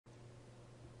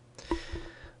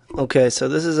Okay, so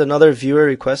this is another viewer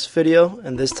request video,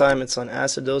 and this time it's on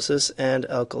acidosis and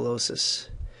alkalosis.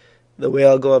 The way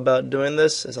I'll go about doing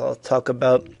this is I'll talk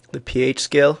about the pH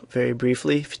scale very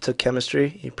briefly. If you took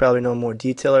chemistry, you probably know more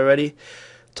detail already.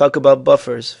 Talk about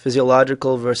buffers,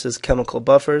 physiological versus chemical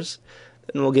buffers.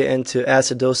 Then we'll get into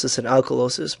acidosis and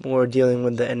alkalosis, more dealing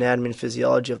with the anatomy and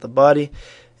physiology of the body,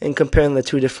 and comparing the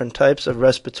two different types of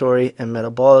respiratory and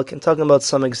metabolic, and talking about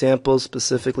some examples,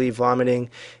 specifically vomiting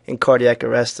and cardiac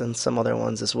arrest, and some other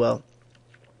ones as well.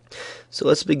 So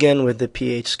let's begin with the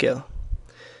pH scale.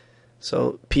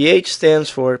 So pH stands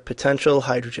for potential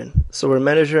hydrogen. So we're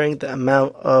measuring the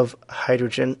amount of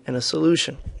hydrogen in a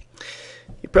solution.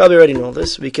 You probably already know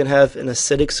this. We can have an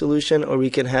acidic solution or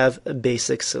we can have a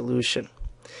basic solution.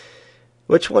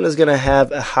 Which one is going to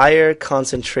have a higher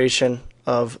concentration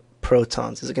of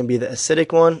protons? Is it going to be the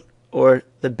acidic one or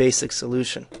the basic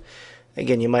solution?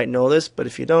 Again, you might know this, but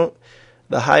if you don't,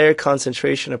 the higher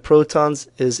concentration of protons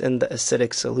is in the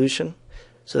acidic solution.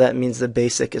 So that means the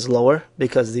basic is lower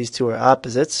because these two are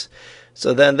opposites.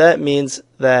 So then that means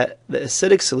that the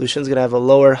acidic solution is going to have a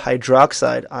lower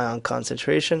hydroxide ion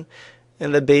concentration,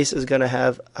 and the base is going to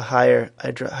have a higher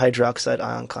hydroxide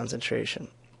ion concentration.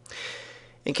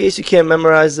 In case you can't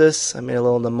memorize this, I made a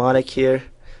little mnemonic here.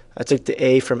 I took the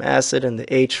A from acid and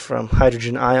the H from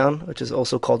hydrogen ion, which is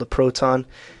also called a proton.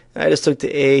 And I just took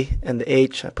the A and the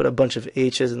H. I put a bunch of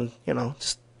H's, and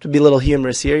just to be a little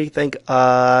humorous here, you think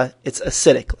it's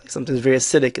acidic. Like something's very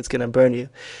acidic, it's going to burn you.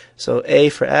 So A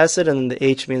for acid, and then the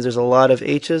H means there's a lot of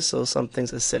H's, so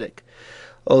something's acidic.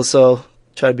 Also,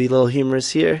 try to be a little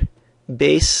humorous here.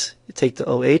 Base, you take the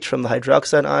OH from the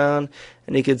hydroxide ion,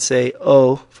 and you could say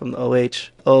O from the OH.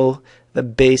 O, the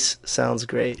base sounds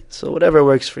great. So whatever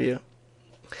works for you.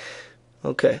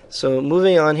 Okay, so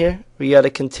moving on here, we got a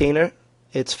container.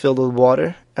 It's filled with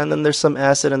water, and then there's some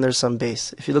acid and there's some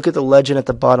base. If you look at the legend at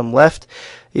the bottom left,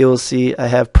 you will see I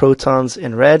have protons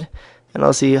in red, and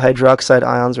I'll see hydroxide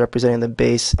ions representing the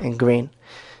base in green.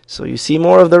 So you see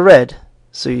more of the red,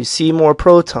 so you see more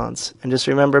protons. And just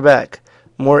remember back,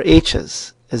 more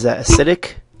H's. Is that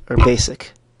acidic or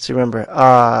basic? So remember,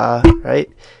 right?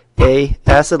 A,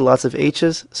 acid, lots of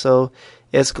H's, so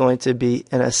it's going to be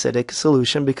an acidic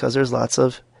solution because there's lots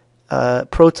of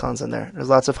protons in there. There's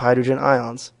lots of hydrogen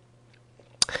ions.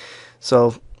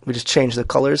 So we just change the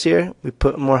colors here. We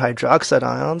put more hydroxide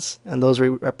ions, and those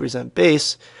represent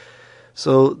base.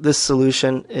 So this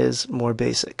solution is more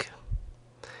basic.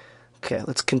 Okay,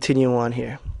 let's continue on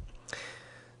here.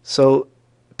 So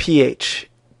pH.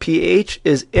 pH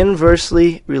is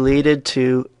inversely related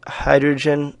to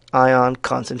hydrogen ion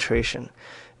concentration.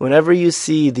 Whenever you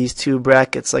see these two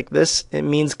brackets like this, it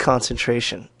means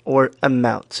concentration or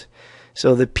amount.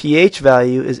 So the pH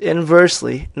value is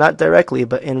inversely, not directly,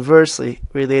 but inversely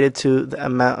related to the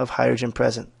amount of hydrogen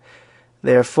present.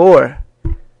 Therefore,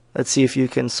 let's see if you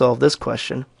can solve this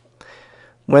question.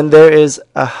 When there is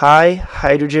a high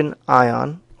hydrogen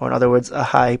ion, or in other words, a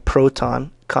high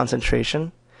proton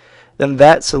concentration, then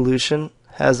that solution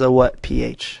has a what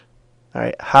pH? All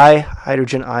right, high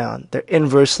hydrogen ion. They're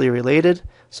inversely related,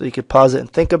 so you could pause it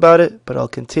and think about it, but I'll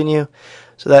continue.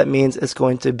 So that means it's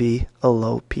going to be a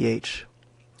low pH.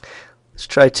 Let's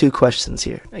try two questions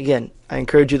here. Again, I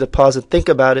encourage you to pause and think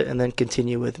about it and then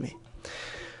continue with me.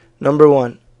 Number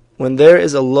one, when there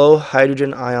is a low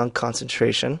hydrogen ion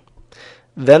concentration,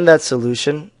 then that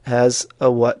solution has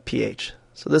a what pH?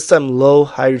 So this time low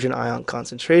hydrogen ion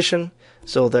concentration.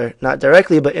 So they're not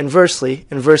directly but inversely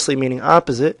meaning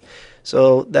opposite.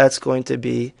 So that's going to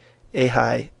be a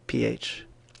high pH.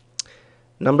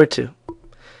 Number two,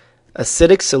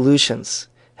 acidic solutions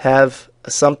have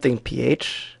a something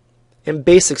pH, and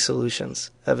basic solutions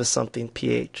have a something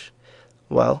pH.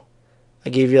 Well,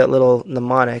 I gave you that little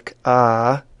mnemonic,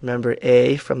 remember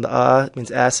A from the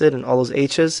means acid and all those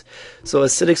H's. So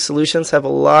acidic solutions have a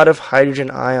lot of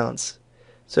hydrogen ions.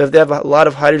 So if they have a lot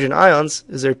of hydrogen ions,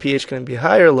 is their pH going to be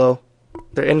high or low?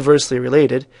 They're inversely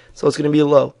related, so it's going to be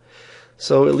low.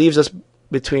 So it leaves us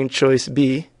between choice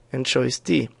B and choice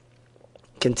D.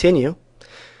 Continue.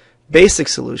 Basic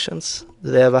solutions, do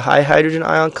they have a high hydrogen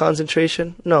ion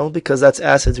concentration? No, because that's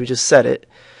acids, we just said it.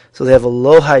 So they have a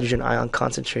low hydrogen ion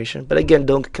concentration. But again,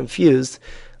 don't get confused.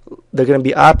 They're going to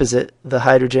be opposite, the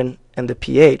hydrogen and the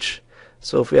pH.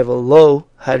 So if we have a low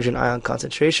hydrogen ion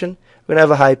concentration, we're going to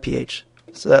have a high pH.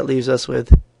 So that leaves us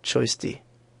with choice D.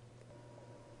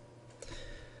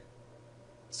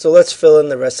 So let's fill in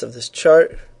the rest of this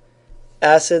chart.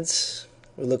 Acids,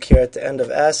 we look here at the end of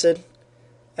acid.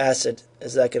 Acid,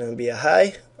 is that going to be a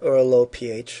high or a low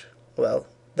pH? Well,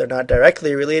 they're not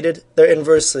directly related, they're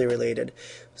inversely related.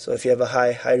 So if you have a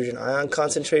high hydrogen ion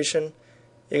concentration,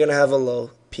 you're going to have a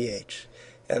low pH.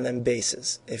 And then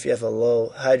bases. If you have a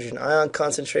low hydrogen ion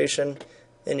concentration,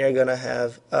 then you're going to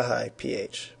have a high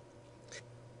pH.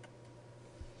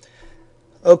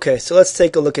 Okay, so let's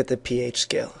take a look at the pH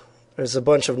scale. There's a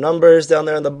bunch of numbers down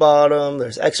there on the bottom.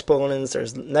 There's exponents,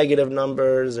 there's negative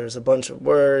numbers, there's a bunch of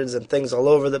words and things all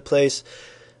over the place.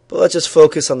 But let's just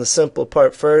focus on the simple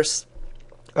part first,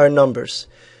 our numbers.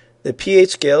 The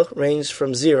pH scale ranges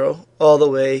from 0 all the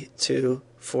way to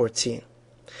 14.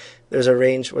 There's a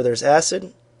range where there's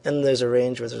acid, and there's a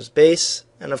range where there's base,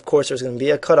 and of course there's going to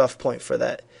be a cutoff point for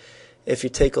that. If you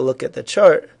take a look at the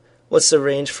chart, what's the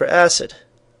range for acid?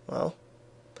 Well,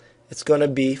 it's going to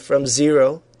be from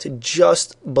 0 to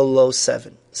just below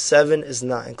 7. 7 is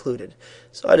not included.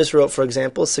 So I just wrote, for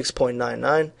example,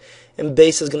 6.99, and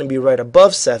base is going to be right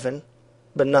above 7,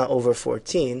 but not over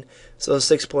 14, so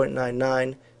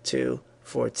 6.99 to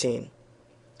 14.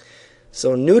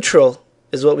 So neutral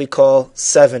is what we call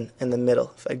 7 in the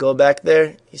middle. If I go back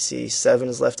there, you see 7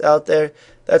 is left out there.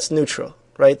 That's neutral,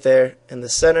 right there in the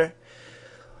center.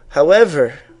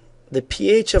 However, the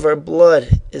pH of our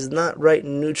blood is not right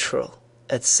neutral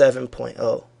at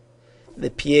 7.0. The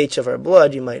pH of our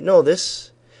blood, you might know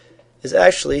this, is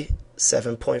actually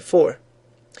 7.4.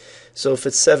 So if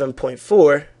it's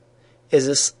 7.4, is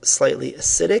this slightly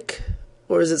acidic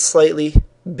or is it slightly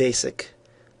basic?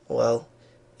 Well,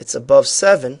 it's above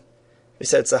 7. We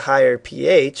said it's a higher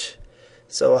pH.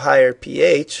 So a higher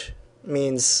pH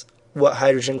means what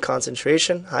hydrogen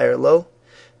concentration? High or low?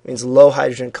 It means low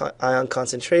hydrogen ion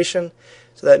concentration.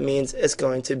 So that means it's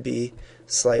going to be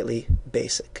slightly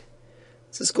basic.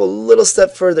 Let's go a little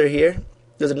step further here.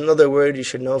 There's another word you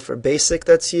should know for basic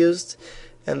that's used,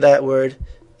 and that word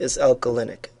is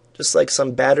alkalinic. Just like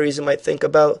some batteries you might think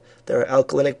about, there are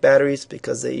alkalinic batteries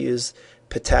because they use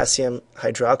potassium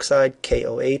hydroxide,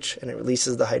 KOH, and it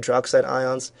releases the hydroxide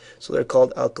ions, so they're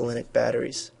called alkalinic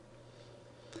batteries.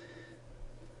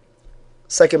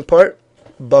 Second part,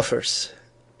 buffers.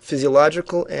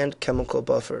 Physiological and chemical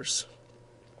buffers.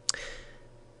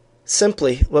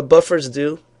 Simply, what buffers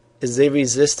do is they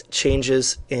resist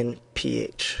changes in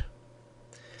pH.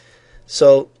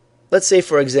 So, let's say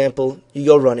for example, you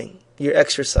go running, your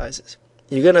exercises.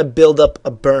 You're going to build up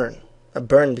a burn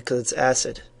because it's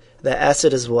acid. That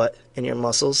acid is what in your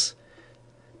muscles?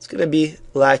 It's going to be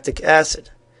lactic acid.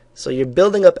 So you're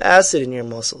building up acid in your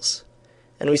muscles.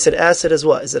 And we said acid is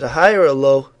what? Is it a high or a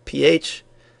low pH?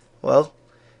 Well,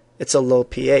 it's a low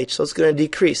pH, so it's going to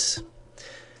decrease.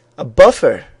 A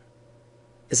buffer,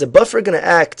 is a buffer going to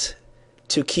act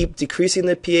to keep decreasing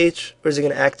the pH, or is it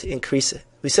going to act to increase it?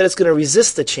 We said it's going to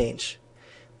resist the change.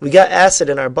 We got acid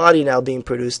in our body now being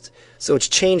produced, so it's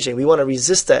changing. We want to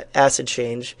resist that acid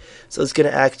change, so it's going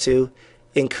to act to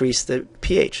increase the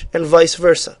pH, and vice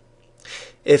versa.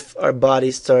 If our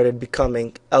body started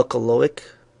becoming alkaloic,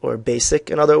 or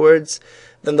basic in other words,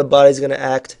 then the body's going to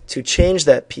act to change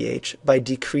that pH by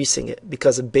decreasing it,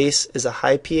 because a base is a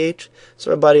high pH,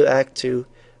 so our body will act to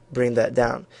bring that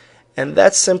down. And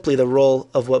that's simply the role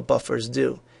of what buffers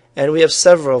do. And we have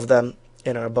several of them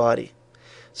in our body.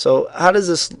 So how does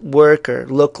this work or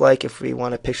look like if we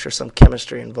want to picture some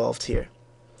chemistry involved here?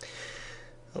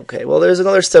 Okay, well there's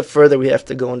another step further we have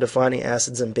to go in defining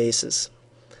acids and bases.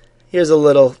 Here's a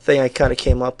little thing I kind of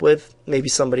came up with. Maybe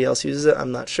somebody else uses it,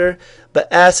 I'm not sure.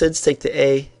 But acids take the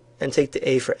A and take the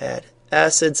A for add.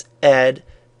 Acids add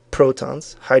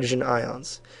protons, hydrogen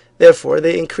ions. Therefore,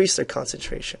 they increase their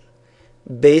concentration.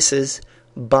 Bases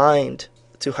bind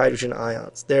to hydrogen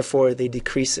ions. Therefore, they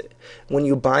decrease it. When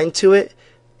you bind to it,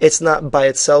 it's not by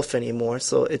itself anymore,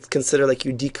 so it's considered like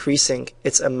you're decreasing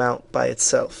its amount by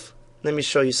itself. Let me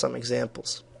show you some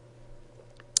examples.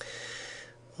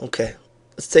 Okay,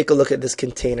 let's take a look at this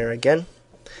container again.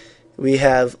 We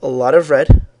have a lot of red,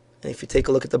 and if you take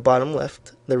a look at the bottom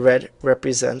left, the red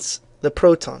represents the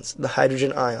protons, the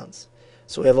hydrogen ions.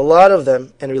 So we have a lot of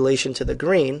them in relation to the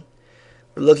green.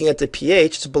 We're looking at the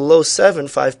pH, it's below 7,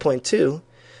 5.2.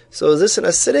 So is this an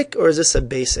acidic or is this a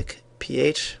basic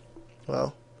pH?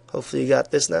 Well, hopefully you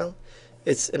got this now.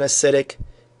 It's an acidic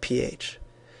pH.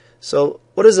 So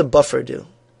what does a buffer do?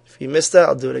 If you missed that,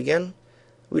 I'll do it again.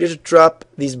 We just drop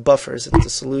these buffers into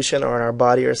solution, or in our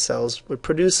body or cells would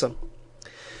produce them.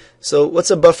 So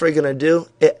what's a buffer going to do?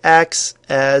 It acts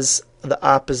as the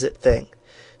opposite thing.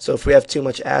 So if we have too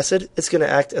much acid, it's going to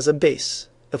act as a base.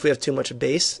 If we have too much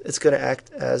base, it's going to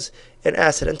act as an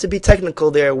acid. And to be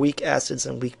technical, there are weak acids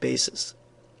and weak bases.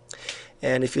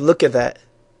 And if you look at that,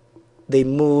 they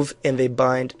move and they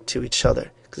bind to each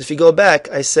other. Because if you go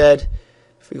back, I said,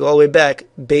 if we go all the way back,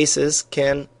 bases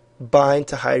can bind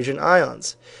to hydrogen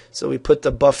ions. So we put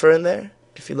the buffer in there,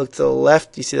 If you look to the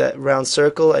left, you see that round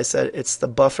circle. I said it's the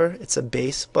buffer. It's a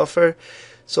base buffer.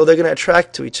 So they're going to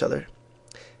attract to each other.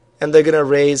 And they're going to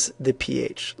raise the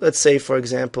pH. Let's say, for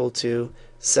example, to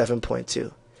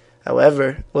 7.2.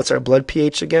 However, what's our blood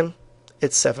pH again?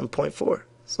 It's 7.4.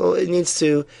 So it needs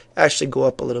to actually go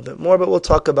up a little bit more, but we'll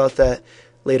talk about that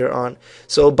later on.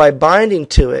 So by binding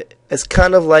to it, it's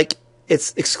kind of like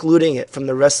it's excluding it from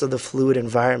the rest of the fluid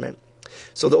environment.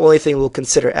 So the only thing we'll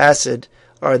consider acid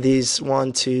are these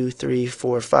 1, 2, 3,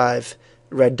 4, 5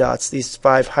 red dots, these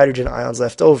 5 hydrogen ions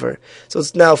left over. So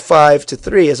it's now 5 to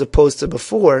 3 as opposed to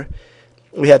before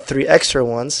we had 3 extra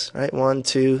ones, right? 1,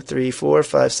 2, 3, 4,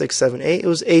 5, 6, 7, 8. It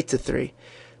was 8 to 3.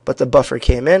 But the buffer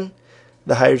came in,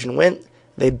 the hydrogen went,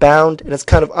 they bound, and it's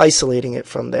kind of isolating it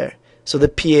from there. So the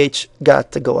pH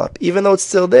got to go up. Even though it's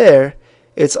still there,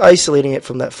 it's isolating it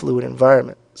from that fluid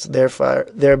environment. So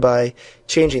thereby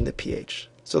changing the pH.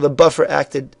 So the buffer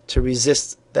acted to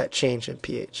resist that change in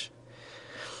pH.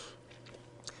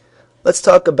 Let's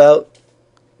talk about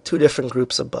 2 different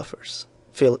groups of buffers.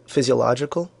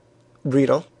 Physiological,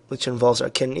 renal, which involves our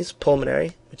kidneys,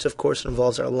 pulmonary, which of course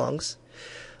involves our lungs.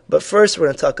 But first we're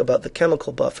going to talk about the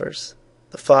chemical buffers,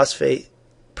 the phosphate,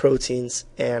 proteins,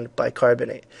 and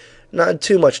bicarbonate. Not in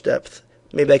too much depth.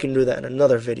 Maybe I can do that in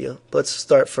another video. But let's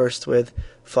start first with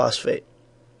phosphate.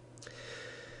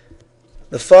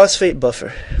 The phosphate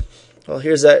buffer. Well,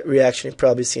 here's that reaction you've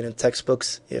probably seen in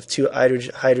textbooks. You have 2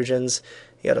 hydrogens.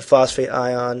 You got a phosphate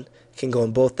ion. It can go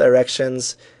in both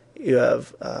directions. You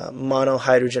have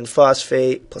monohydrogen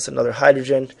phosphate plus another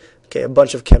hydrogen. Okay, a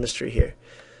bunch of chemistry here.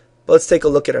 But let's take a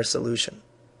look at our solution.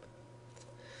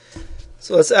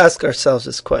 So let's ask ourselves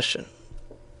this question.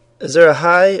 Is there a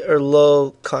high or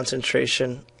low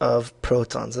concentration of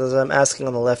protons? As I'm asking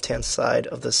on the left-hand side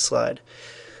of this slide.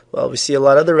 Well, we see a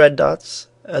lot of the red dots.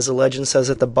 As the legend says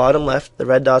at the bottom left, the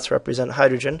red dots represent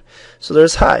hydrogen. So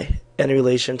there's high in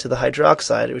relation to the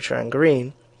hydroxide, which are in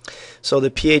green. So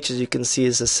the pH, as you can see,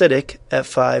 is acidic at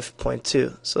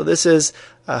 5.2. So this is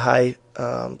a high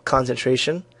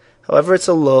concentration. However, it's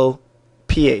a low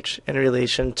pH in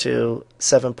relation to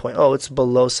 7.0. It's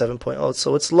below 7.0,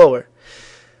 so it's lower.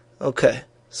 Okay,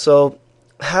 so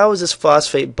how is this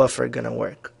phosphate buffer going to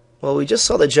work? Well, we just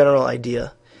saw the general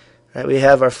idea. Right? We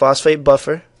have our phosphate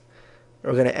buffer.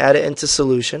 We're going to add it into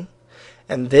solution.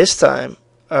 And this time,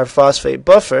 our phosphate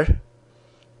buffer,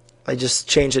 I just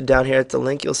changed it down here at the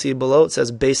link you'll see below. It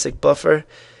says basic buffer,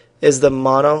 is the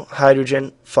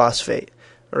monohydrogen phosphate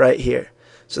right here.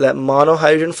 So that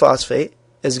monohydrogen phosphate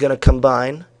is going to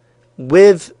combine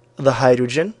with the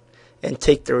hydrogen and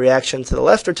take the reaction to the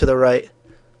left or to the right.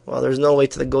 Well, there's no way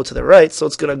to go to the right, so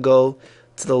it's going to go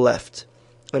to the left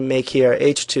and make here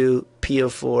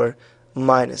H2PO4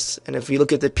 minus. And if we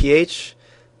look at the pH,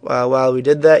 while we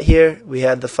did that here, we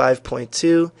had the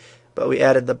 5.2, but we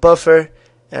added the buffer,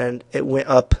 and it went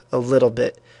up a little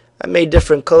bit. I made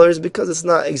different colors because it's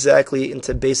not exactly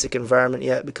into basic environment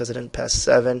yet because it didn't pass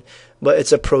 7, but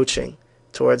it's approaching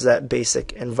towards that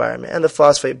basic environment. And the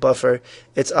phosphate buffer,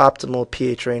 its optimal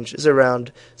pH range is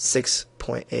around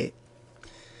 6.8.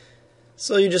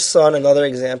 So you just saw another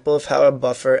example of how a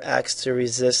buffer acts to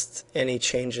resist any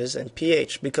changes in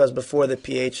pH, because before the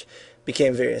pH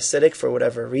became very acidic for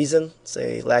whatever reason,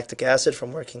 say lactic acid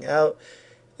from working out,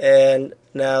 and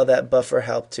now that buffer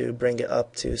helped to bring it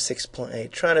up to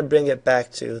 6.8, trying to bring it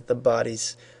back to the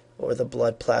body's or the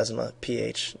blood plasma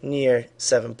pH near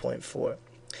 7.4.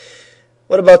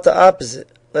 What about the opposite?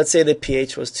 Let's say the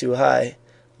pH was too high.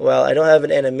 Well, I don't have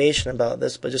an animation about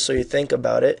this, but just so you think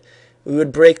about it, we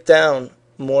would break down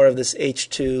more of this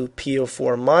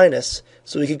H2PO4 minus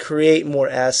so we could create more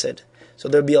acid. So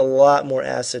there'd be a lot more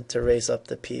acid to raise up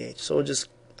the pH. So we'll just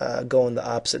go in the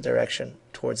opposite direction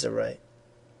towards the right.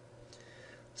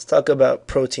 Let's talk about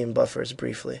protein buffers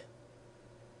briefly.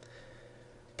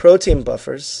 Protein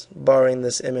buffers, borrowing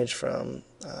this image from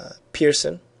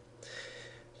Pearson,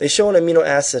 they show an amino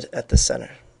acid at the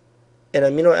center. An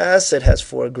amino acid has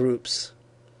 4 groups.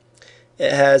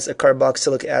 It has a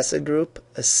carboxylic acid group,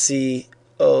 a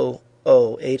COOH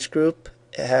group.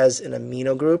 It has an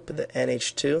amino group, the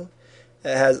NH2.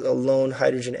 It has a lone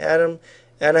hydrogen atom,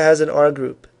 and it has an R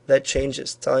group that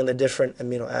changes, telling the different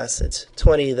amino acids,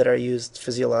 20 that are used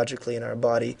physiologically in our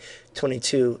body,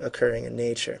 22 occurring in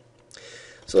nature.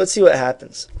 So let's see what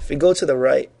happens. If we go to the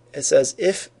right, it says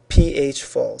if pH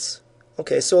falls.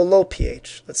 Okay, so a low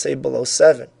pH, let's say below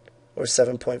 7 or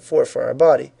 7.4 for our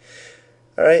body.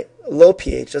 All right, low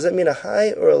pH, does that mean a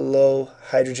high or a low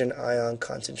hydrogen ion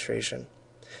concentration?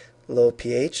 Low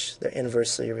pH, they're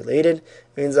inversely related,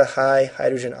 means a high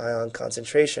hydrogen ion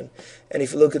concentration. And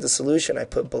if you look at the solution I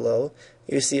put below,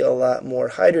 you see a lot more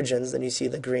hydrogens than you see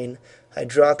the green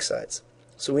hydroxides.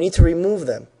 So we need to remove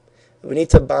them. We need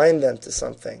to bind them to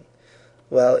something.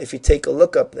 Well, if you take a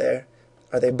look up there,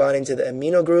 are they binding to the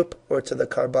amino group or to the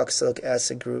carboxylic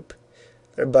acid group?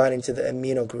 They're binding to the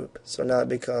amino group. So now it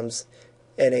becomes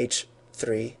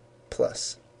NH3+.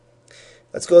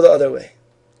 Let's go the other way.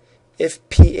 If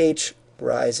pH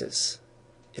rises,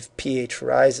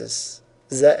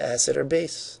 is that acid or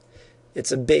base?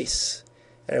 It's a base.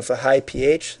 And if a high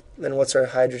pH, then what's our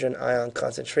hydrogen ion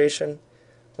concentration?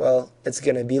 Well, it's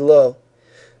going to be low.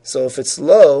 So if it's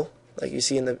low, like you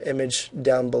see in the image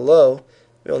down below,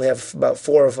 we only have about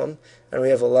 4 of them, and we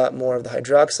have a lot more of the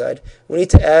hydroxide. We need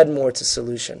to add more to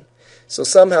solution. So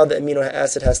somehow the amino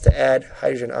acid has to add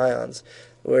hydrogen ions.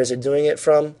 Where is it doing it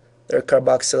from? Their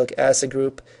carboxylic acid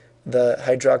group. The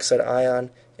hydroxide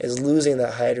ion is losing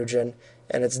that hydrogen,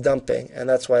 and it's dumping, and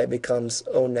that's why it becomes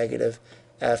O negative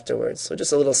afterwards. So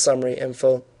just a little summary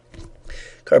info.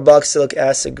 Carboxylic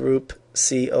acid group,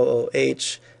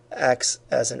 COOH, acts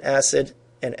as an acid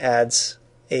and adds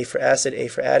A for acid, A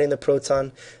for adding the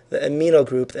proton. The amino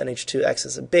group, the NH2, acts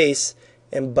as a base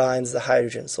and binds the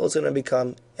hydrogen. So it's going to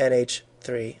become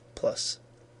NH3+. Let's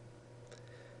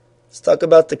talk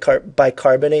about the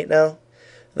bicarbonate now.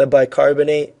 The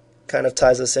bicarbonate kind of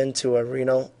ties us into our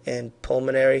renal and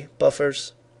pulmonary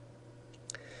buffers.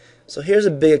 So here's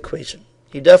a big equation.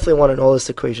 You definitely want to know this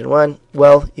equation.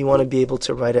 Well, you want to be able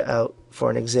to write it out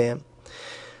for an exam.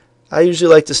 I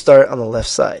usually like to start on the left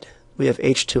side. We have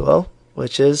H2O,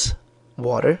 which is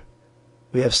water.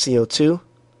 We have CO2,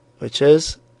 which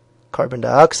is carbon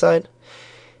dioxide.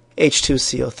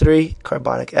 H2CO3,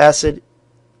 carbonic acid.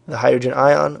 The hydrogen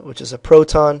ion, which is a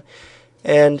proton.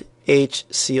 And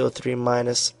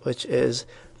HCO3-, which is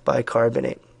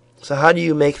bicarbonate. So how do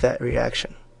you make that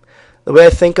reaction? The way I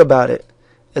think about it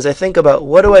is I think about,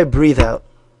 what do I breathe out?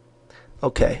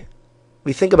 Okay,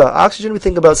 we think about oxygen, we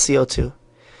think about CO2.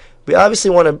 We obviously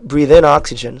want to breathe in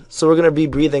oxygen, so we're going to be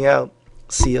breathing out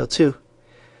CO2.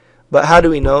 But how do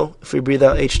we know if we breathe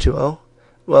out H2O?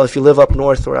 Well, if you live up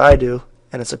north where I do,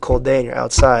 and it's a cold day and you're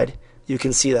outside, you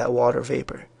can see that water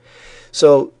vapor.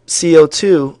 So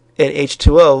CO2 and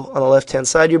H2O on the left-hand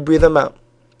side, you breathe them out.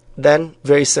 Then,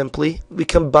 very simply, we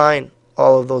combine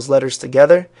all of those letters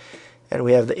together, and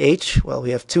we have the H. Well,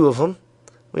 we have 2 of them.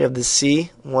 We have the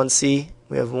C, 1 C.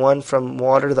 We have 1 from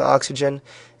water, the oxygen,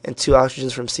 and 2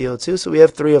 oxygens from CO2, so we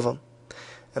have 3 of them.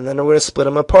 And then we're going to split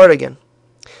them apart again.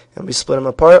 And we split them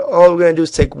apart, all we're going to do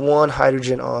is take 1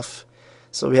 hydrogen off.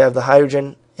 So we have the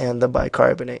hydrogen and the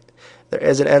bicarbonate. There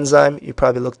is an enzyme, you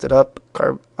probably looked it up,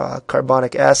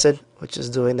 carbonic acid, which is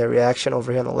doing the reaction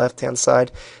over here on the left-hand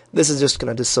side. This is just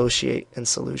going to dissociate in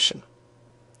solution.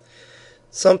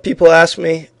 Some people ask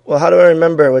me, well, how do I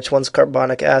remember which one's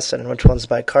carbonic acid and which one's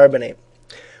bicarbonate?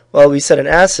 Well, we said an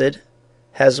acid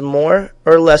has more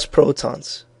or less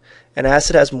protons. An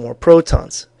acid has more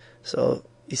protons. So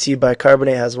you see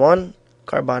bicarbonate has 1,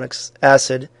 carbonic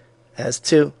acid has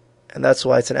 2. And that's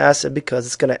why it's an acid, because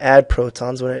it's going to add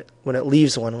protons when it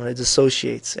leaves one, when it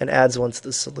dissociates, and adds one to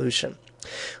the solution.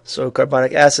 So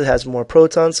carbonic acid has more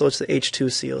protons, so it's the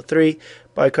H2CO3.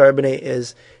 Bicarbonate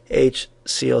is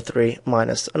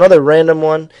HCO3-. Another random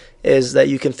one is that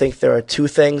you can think there are 2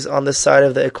 things on this side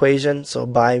of the equation, so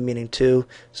bi meaning 2.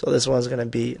 So this one's going to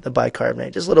be the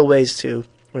bicarbonate. Just little ways to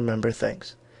remember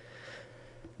things.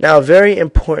 Now, a very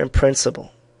important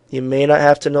principle. You may not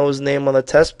have to know his name on the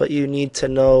test, but you need to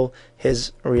know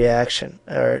his reaction,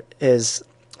 or his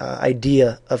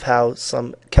idea of how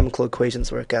some chemical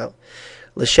equations work out.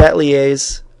 Le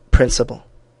Chatelier's principle.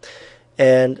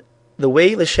 And the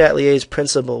way Le Chatelier's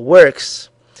principle works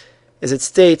is it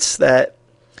states that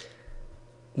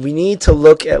we need to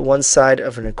look at one side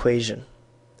of an equation.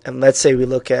 And let's say we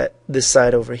look at this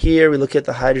side over here, we look at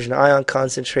the hydrogen ion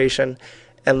concentration,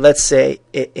 and let's say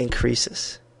it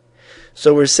increases.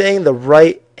 So we're saying the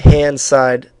right-hand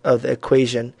side of the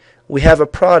equation, we have a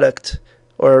product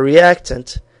or a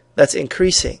reactant that's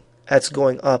increasing, that's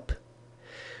going up.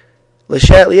 Le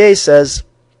Chatelier says,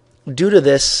 due to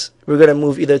this, we're going to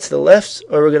move either to the left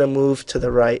or we're going to move to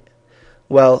the right.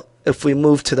 Well, if we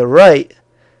move to the right,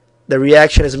 the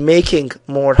reaction is making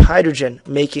more hydrogen,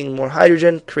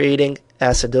 creating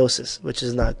acidosis, which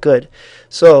is not good.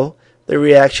 So the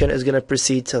reaction is going to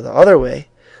proceed to the other way,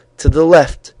 to the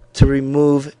left, to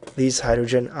remove these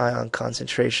hydrogen ion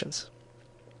concentrations.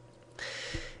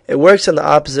 It works in the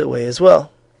opposite way as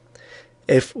well.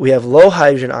 If we have low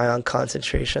hydrogen ion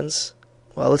concentrations,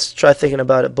 well, let's try thinking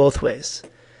about it both ways.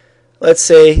 Let's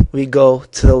say we go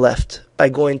to the left. By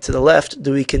going to the left,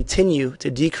 do we continue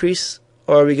to decrease,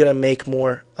 or are we going to make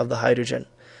more of the hydrogen?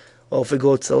 Well, if we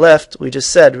go to the left, we just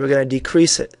said we're going to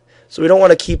decrease it. So we don't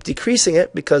want to keep decreasing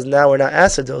it because now we're not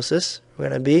acidosis. We're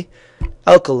going to be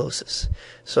alkalosis.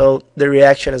 So the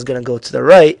reaction is going to go to the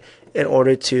right in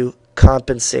order to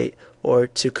compensate or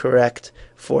to correct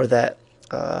for that,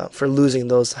 for losing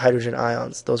those hydrogen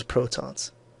ions, those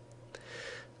protons.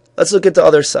 Let's look at the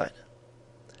other side.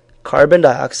 Carbon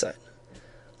dioxide.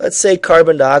 Let's say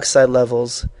carbon dioxide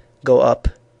levels go up.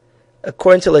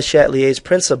 According to Le Chatelier's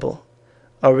principle,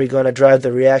 are we going to drive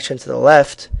the reaction to the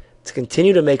left to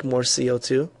continue to make more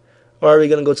CO2, or are we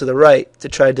going to go to the right to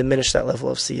try to diminish that level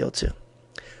of CO2?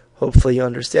 Hopefully you're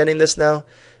understanding this now.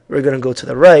 We're going to go to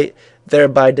the right,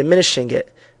 thereby diminishing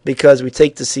it, because we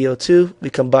take the CO2, we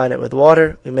combine it with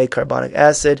water, we make carbonic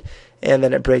acid, and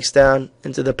then it breaks down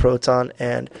into the proton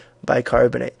and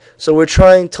bicarbonate. So we're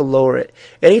trying to lower it.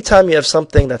 Anytime you have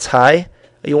something that's high,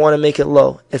 you want to make it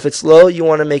low. If it's low, you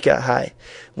want to make it high.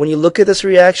 When you look at this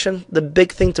reaction, the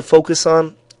big thing to focus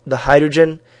on, the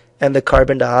hydrogen and the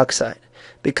carbon dioxide,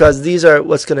 because these are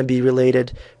what's going to be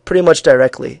related pretty much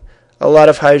directly. A lot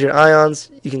of hydrogen ions,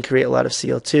 you can create a lot of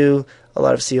CO2. A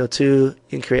lot of CO2, you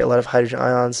can create a lot of hydrogen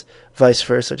ions, vice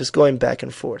versa, just going back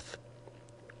and forth.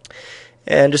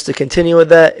 And just to continue with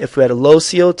that, if we had a low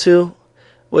CO2,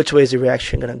 which way is the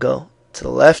reaction going to go? To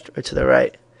the left or to the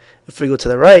right? If we go to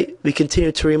the right, we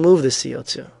continue to remove the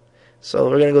CO2. So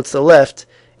we're going to go to the left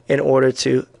in order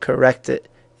to correct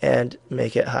it and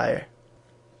make it higher.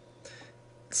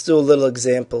 Let's do a little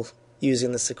example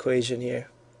using this equation here.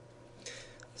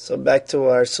 So back to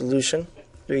our solution.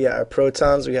 We got our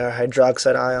protons, we got our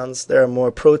hydroxide ions. There are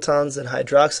more protons than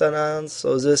hydroxide ions.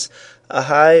 So is this a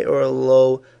high or a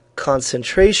low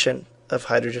concentration of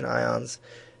hydrogen ions?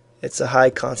 It's a high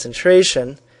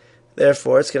concentration.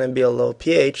 Therefore, it's going to be a low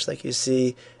pH, like you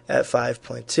see at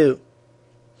 5.2.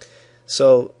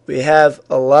 So we have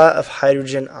a lot of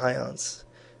hydrogen ions.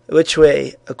 Which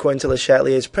way, according to Le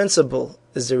Chatelier's principle,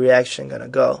 is the reaction going to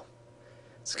go?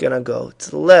 It's going to go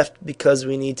to the left because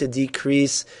we need to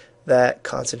decrease that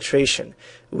concentration.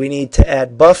 We need to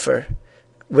add buffer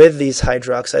with these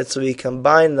hydroxides so we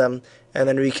combine them and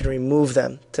then we can remove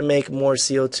them to make more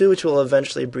CO2, which we'll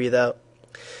eventually breathe out.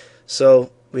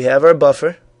 So we have our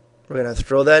buffer. We're going to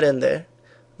throw that in there.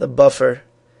 The buffer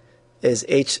is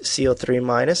HCO3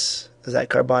 minus. Is that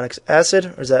carbonic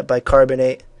acid or is that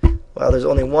bicarbonate? Well, there's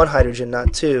only one hydrogen,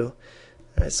 not two.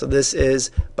 All right, so this is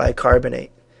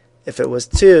bicarbonate. If it was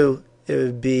two, it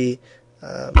would be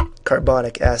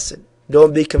carbonic acid.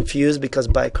 Don't be confused because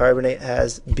bicarbonate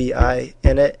has Bi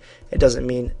in it. It doesn't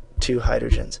mean two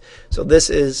hydrogens. So this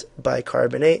is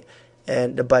bicarbonate,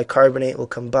 and the bicarbonate will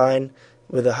combine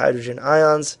with the hydrogen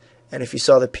ions. And if you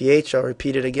saw the pH, I'll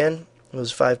repeat it again. It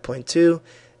was 5.2.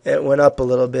 It went up a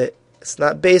little bit. It's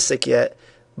not basic yet,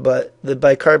 but the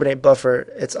bicarbonate buffer,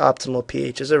 its optimal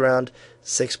pH is around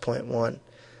 6.1.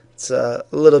 It's a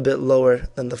little bit lower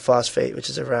than the phosphate, which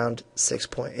is around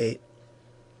 6.8.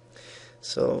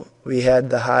 So we had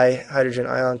the high hydrogen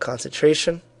ion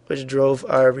concentration, which drove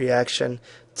our reaction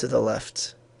to the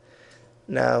left.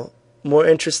 Now, more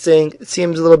interesting, it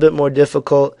seems a little bit more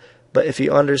difficult, but if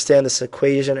you understand this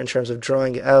equation in terms of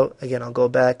drawing it out, again, I'll go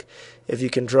back. If you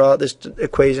can draw this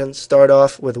equation, start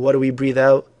off with what do we breathe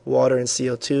out? Water and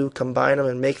CO2, combine them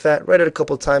and make that. Write it a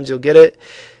couple times, you'll get it.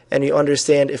 And you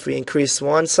understand if we increase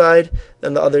one side,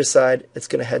 then the other side, it's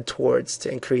going to head towards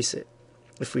to increase it.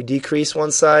 If we decrease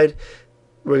one side,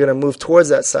 we're going to move towards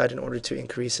that side in order to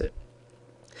increase it.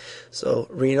 So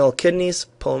renal, kidneys,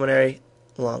 pulmonary,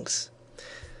 lungs.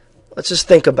 Let's just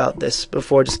think about this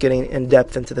before just getting in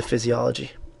depth into the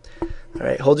physiology. All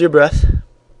right, hold your breath.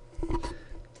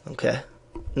 Okay,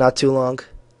 not too long.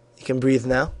 You can breathe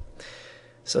now.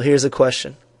 So here's a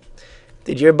question.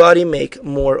 Did your body make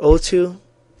more O2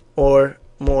 or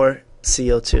more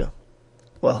CO2?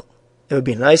 Well, it would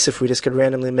be nice if we just could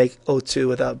randomly make O2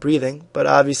 without breathing, but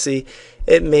obviously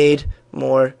it made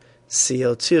more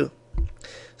CO2.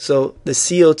 So the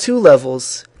CO2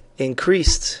 levels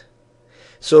increased.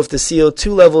 So if the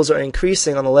CO2 levels are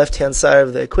increasing on the left-hand side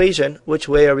of the equation, which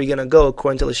way are we going to go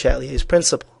according to Le Chatelier's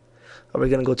principle? Are we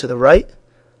going to go to the right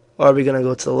or are we going to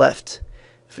go to the left?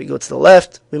 If we go to the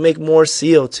left, we make more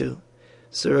CO2.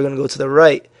 So we're going to go to the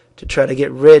right to try to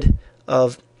get rid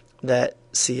of that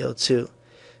CO2.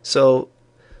 So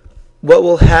what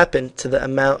will happen to the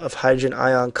amount of hydrogen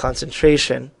ion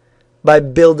concentration by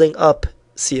building up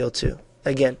CO2?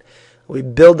 Again, we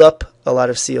build up a lot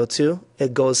of CO2,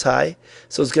 it goes high,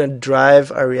 so it's going to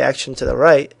drive our reaction to the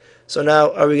right. So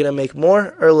now, are we going to make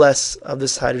more or less of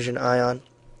this hydrogen ion?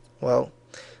 Well,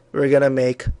 we're going to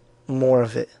make more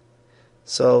of it.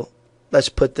 So let's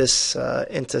put this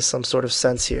into some sort of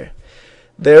sense here.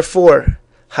 Therefore,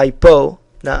 hypo,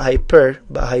 not hyper,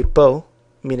 but hypo,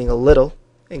 meaning a little.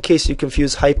 In case you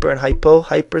confuse hyper and hypo,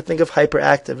 think of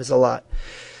hyperactive as a lot.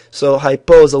 So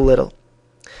hypo is a little.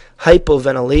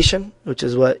 Hypoventilation, which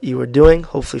is what you were doing,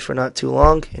 hopefully for not too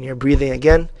long, and you're breathing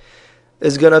again,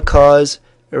 is going to cause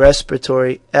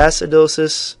respiratory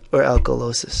acidosis or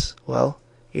alkalosis. Well,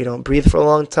 you don't breathe for a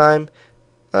long time.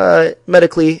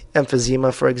 Medically,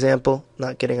 emphysema, for example,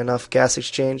 not getting enough gas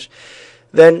exchange.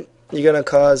 Then you're going to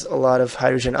cause a lot of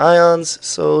hydrogen ions,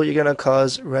 so you're going to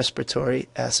cause respiratory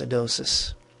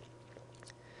acidosis.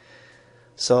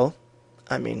 So,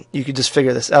 I mean, you could just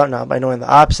figure this out now by knowing the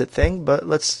opposite thing, but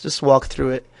let's just walk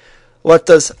through it. What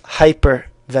does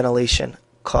hyperventilation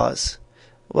cause?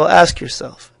 Well, ask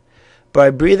yourself, by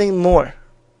breathing more,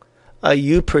 are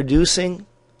you producing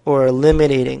or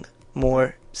eliminating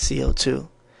more CO2?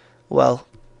 Well,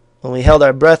 when we held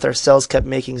our breath, our cells kept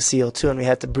making CO2 and we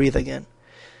had to breathe again.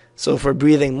 So if we're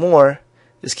breathing more,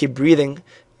 just keep breathing,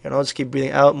 just keep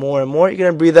breathing out more and more, you're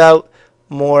going to breathe out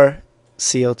more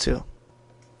CO2.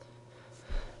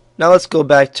 Now let's go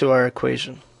back to our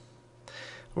equation.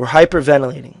 We're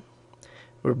hyperventilating.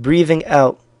 We're breathing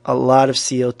out a lot of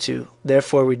CO2.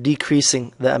 Therefore, we're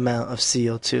decreasing the amount of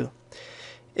CO2.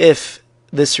 If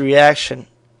this reaction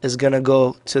is going to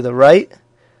go to the right,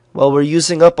 well, we're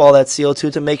using up all that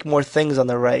CO2 to make more things on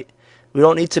the right. We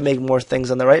don't need to make more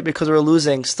things on the right because we're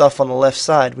losing stuff on the left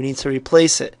side. We need to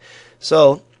replace it.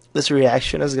 So this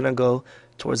reaction is going to go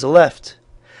towards the left.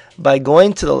 By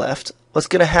going to the left, what's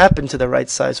going to happen to the right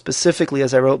side, specifically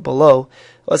as I wrote below,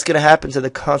 what's going to happen to the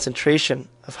concentration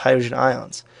of hydrogen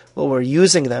ions? Well, we're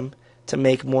using them to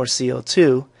make more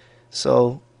CO2,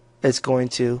 so it's going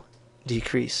to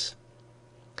decrease.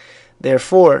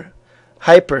 Therefore,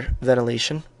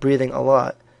 hyperventilation, breathing a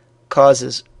lot,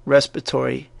 causes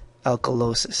respiratory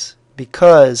alkalosis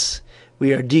because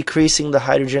we are decreasing the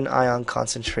hydrogen ion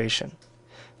concentration.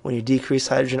 When you decrease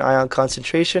hydrogen ion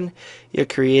concentration, you're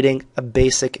creating a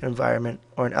basic environment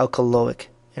or an alkaloic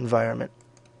environment.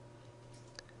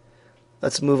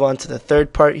 Let's move on to the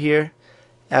third part here,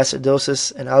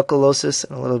 acidosis and alkalosis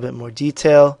in a little bit more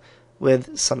detail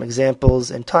with some examples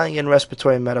and tying in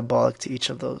respiratory and metabolic to each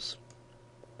of those.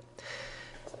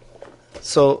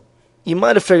 So you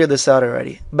might have figured this out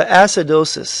already, but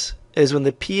acidosis is when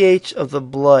the pH of the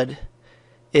blood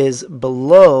is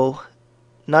below,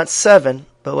 not 7,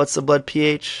 but what's the blood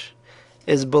pH?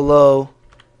 Is below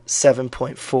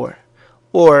 7.4.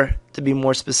 Or, to be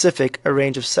more specific, a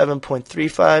range of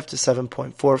 7.35 to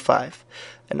 7.45.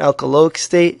 An alkaloic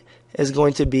state is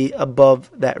going to be above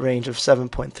that range of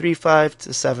 7.35 to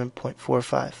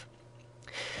 7.45.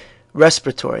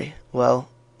 Respiratory. Well,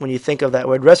 when you think of that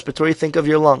word respiratory, think of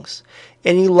your lungs.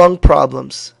 Any lung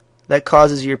problems that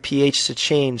causes your pH to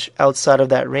change outside of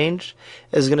that range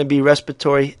is going to be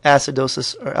respiratory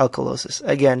acidosis or alkalosis.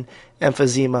 Again,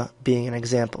 emphysema being an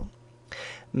example.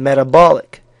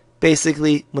 Metabolic,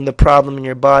 basically when the problem in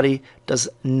your body does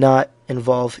not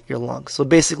involve your lungs. So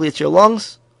basically it's your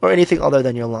lungs or anything other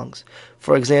than your lungs.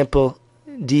 For example,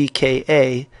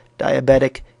 DKA,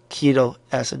 diabetic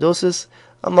ketoacidosis,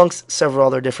 amongst several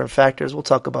other different factors. We'll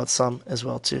talk about some as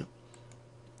well too.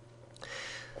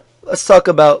 Let's talk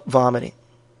about vomiting.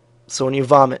 So when you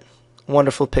vomit,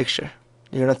 wonderful picture.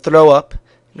 You're going to throw up.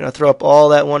 You're going to throw up all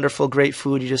that wonderful, great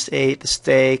food you just ate, the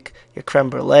steak, your creme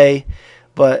brulee.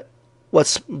 But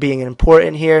what's being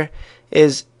important here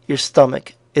is your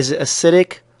stomach. Is it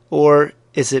acidic or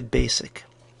is it basic?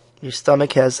 Your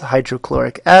stomach has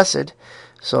hydrochloric acid,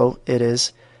 so it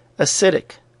is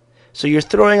acidic. So you're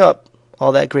throwing up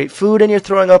all that great food and you're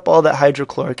throwing up all that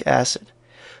hydrochloric acid.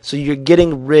 So you're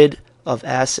getting rid of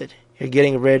acid. You're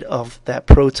getting rid of that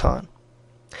proton.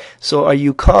 So are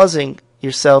you causing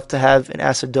yourself to have an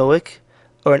acidoic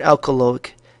or an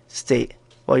alkaloic state?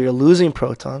 Well, you're losing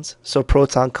protons, so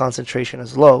proton concentration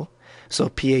is low, so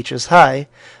pH is high.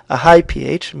 A high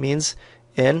pH means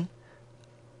in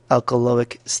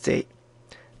alkaloic state.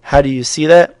 How do you see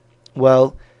that?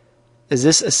 Well, is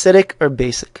this acidic or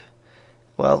basic?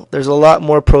 Well, there's a lot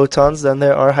more protons than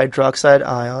there are hydroxide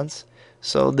ions,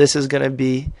 so this is going to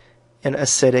be an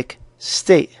acidic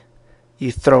state.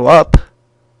 You throw up,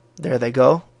 there they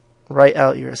go, right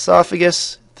out your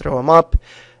esophagus, throw them up,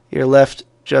 you're left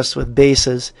just with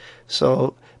bases.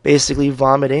 So basically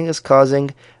vomiting is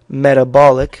causing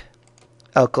metabolic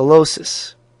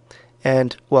alkalosis.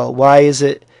 And well, why is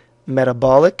it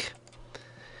metabolic?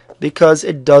 Because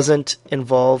it doesn't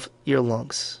involve your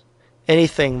lungs.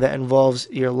 Anything that involves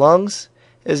your lungs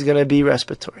is going to be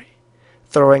respiratory.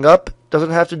 Throwing up doesn't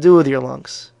have to do with your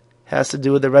lungs. It has to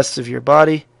do with the rest of your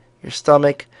body, your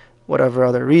stomach, whatever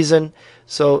other reason.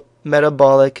 So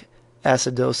metabolic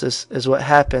acidosis is what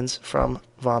happens from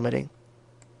vomiting.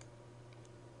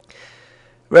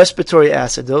 Respiratory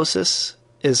acidosis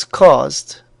is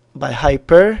caused by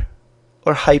hyper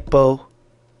or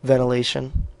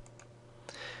hypoventilation.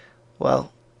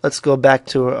 Well, let's go back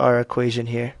to our equation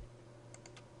here.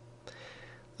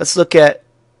 Let's look at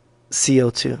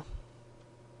CO2.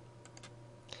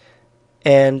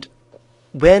 And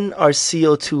when are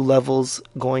CO2 levels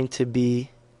going to be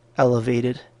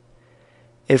elevated?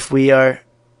 If we are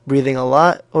breathing a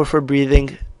lot or if we're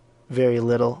breathing very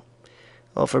little.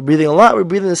 Well, if we're breathing a lot, we're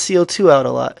breathing the CO2 out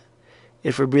a lot.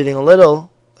 If we're breathing a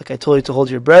little, like I told you to hold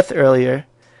your breath earlier,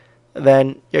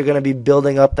 then you're going to be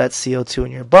building up that CO2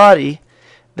 in your body,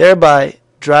 thereby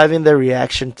driving the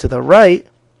reaction to the right,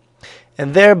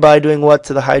 and thereby doing what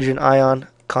to the hydrogen ion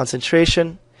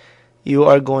concentration? You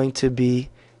are going to be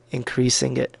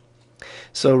increasing it.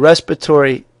 So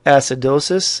respiratory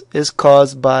acidosis is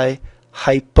caused by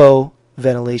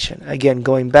hypoventilation. Again,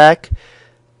 going back,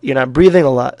 you're not breathing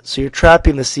a lot, so you're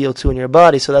trapping the CO2 in your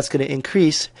body, so that's going to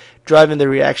increase, driving the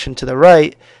reaction to the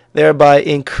right, thereby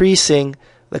increasing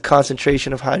the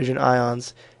concentration of hydrogen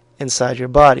ions inside your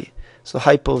body. So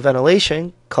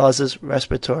hypoventilation causes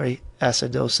respiratory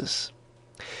acidosis.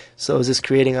 So is this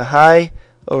creating a high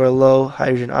or a low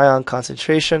hydrogen ion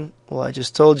concentration? Well, I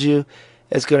just told you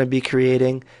it's going to be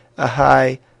creating a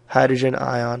high hydrogen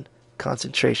ion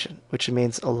concentration, which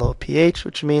means a low pH,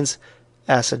 which means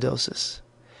acidosis.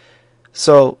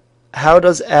 So how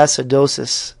does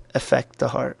acidosis affect the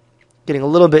heart? Getting a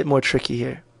little bit more tricky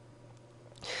here.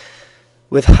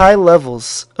 With high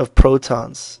levels of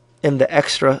protons in the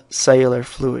extracellular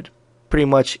fluid, pretty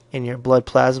much in your blood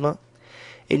plasma,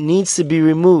 it needs to be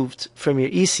removed from your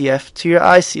ECF to your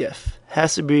ICF. It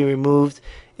has to be removed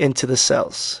into the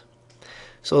cells.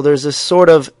 So there's this sort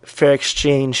of fair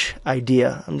exchange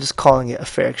idea. I'm just calling it a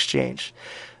fair exchange.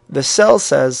 The cell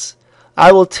says,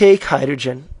 I will take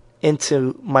hydrogen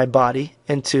into my body,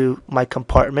 into my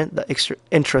compartment, the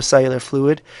intracellular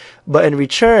fluid, but in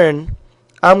return,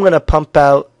 I'm going to pump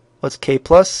out, what's K+? I'm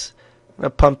going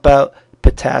to pump out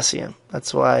potassium.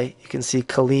 That's why you can see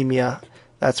kalemia.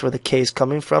 That's where the K is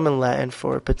coming from in Latin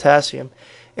for potassium,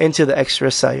 into the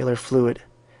extracellular fluid.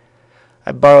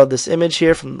 I borrowed this image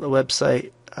here from the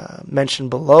website mentioned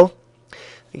below.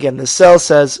 Again, the cell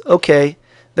says, okay,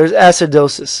 there's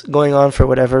acidosis going on for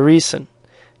whatever reason.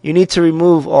 You need to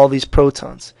remove all these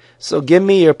protons. So give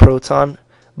me your proton,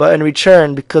 but in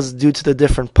return, because due to the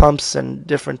different pumps and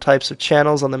different types of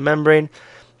channels on the membrane,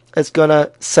 it's going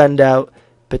to send out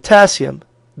potassium,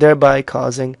 thereby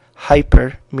causing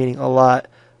hyper, meaning a lot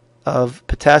of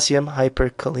potassium,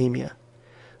 hyperkalemia.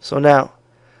 So now,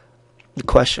 the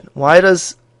question, why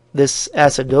does this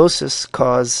acidosis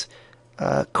cause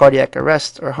cardiac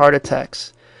arrest or heart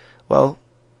attacks? Well,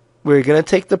 we're going to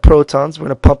take the protons, we're going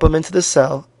to pump them into the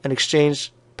cell, and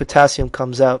exchange potassium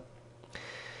comes out.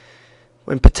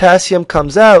 When potassium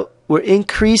comes out, we're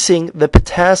increasing the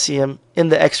potassium in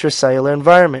the extracellular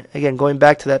environment. Again, going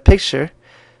back to that picture,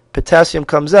 potassium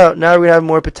comes out, now we're going to have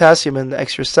more potassium in the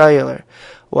extracellular.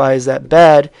 Why is that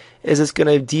bad? Is it's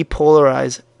going to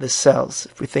depolarize the cells.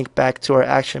 If we think back to our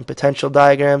action potential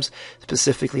diagrams,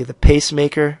 specifically the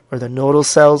pacemaker or the nodal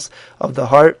cells of the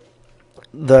heart,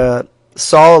 the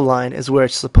solid line is where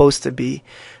it's supposed to be.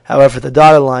 However, the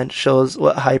dotted line shows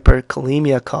what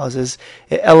hyperkalemia causes.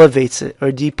 It elevates it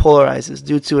or depolarizes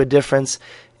due to a difference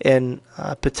in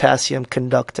potassium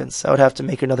conductance. I would have to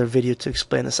make another video to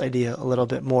explain this idea a little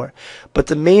bit more. But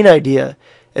the main idea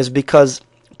is because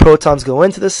protons go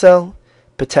into the cell,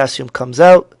 potassium comes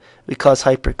out, we cause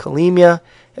hyperkalemia.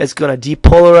 It's going to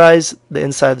depolarize the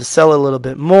inside of the cell a little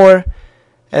bit more,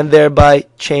 and thereby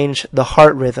change the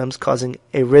heart rhythms, causing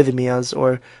arrhythmias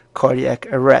or cardiac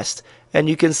arrest. And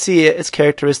you can see it's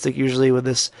characteristic usually with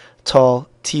this tall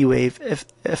T wave,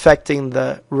 affecting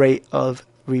the rate of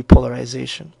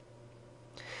repolarization.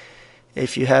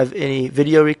 If you have any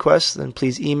video requests, then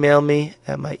please email me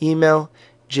at my email,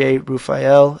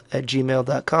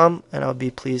 jrufael@gmail.com, and I'll be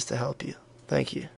pleased to help you. Thank you.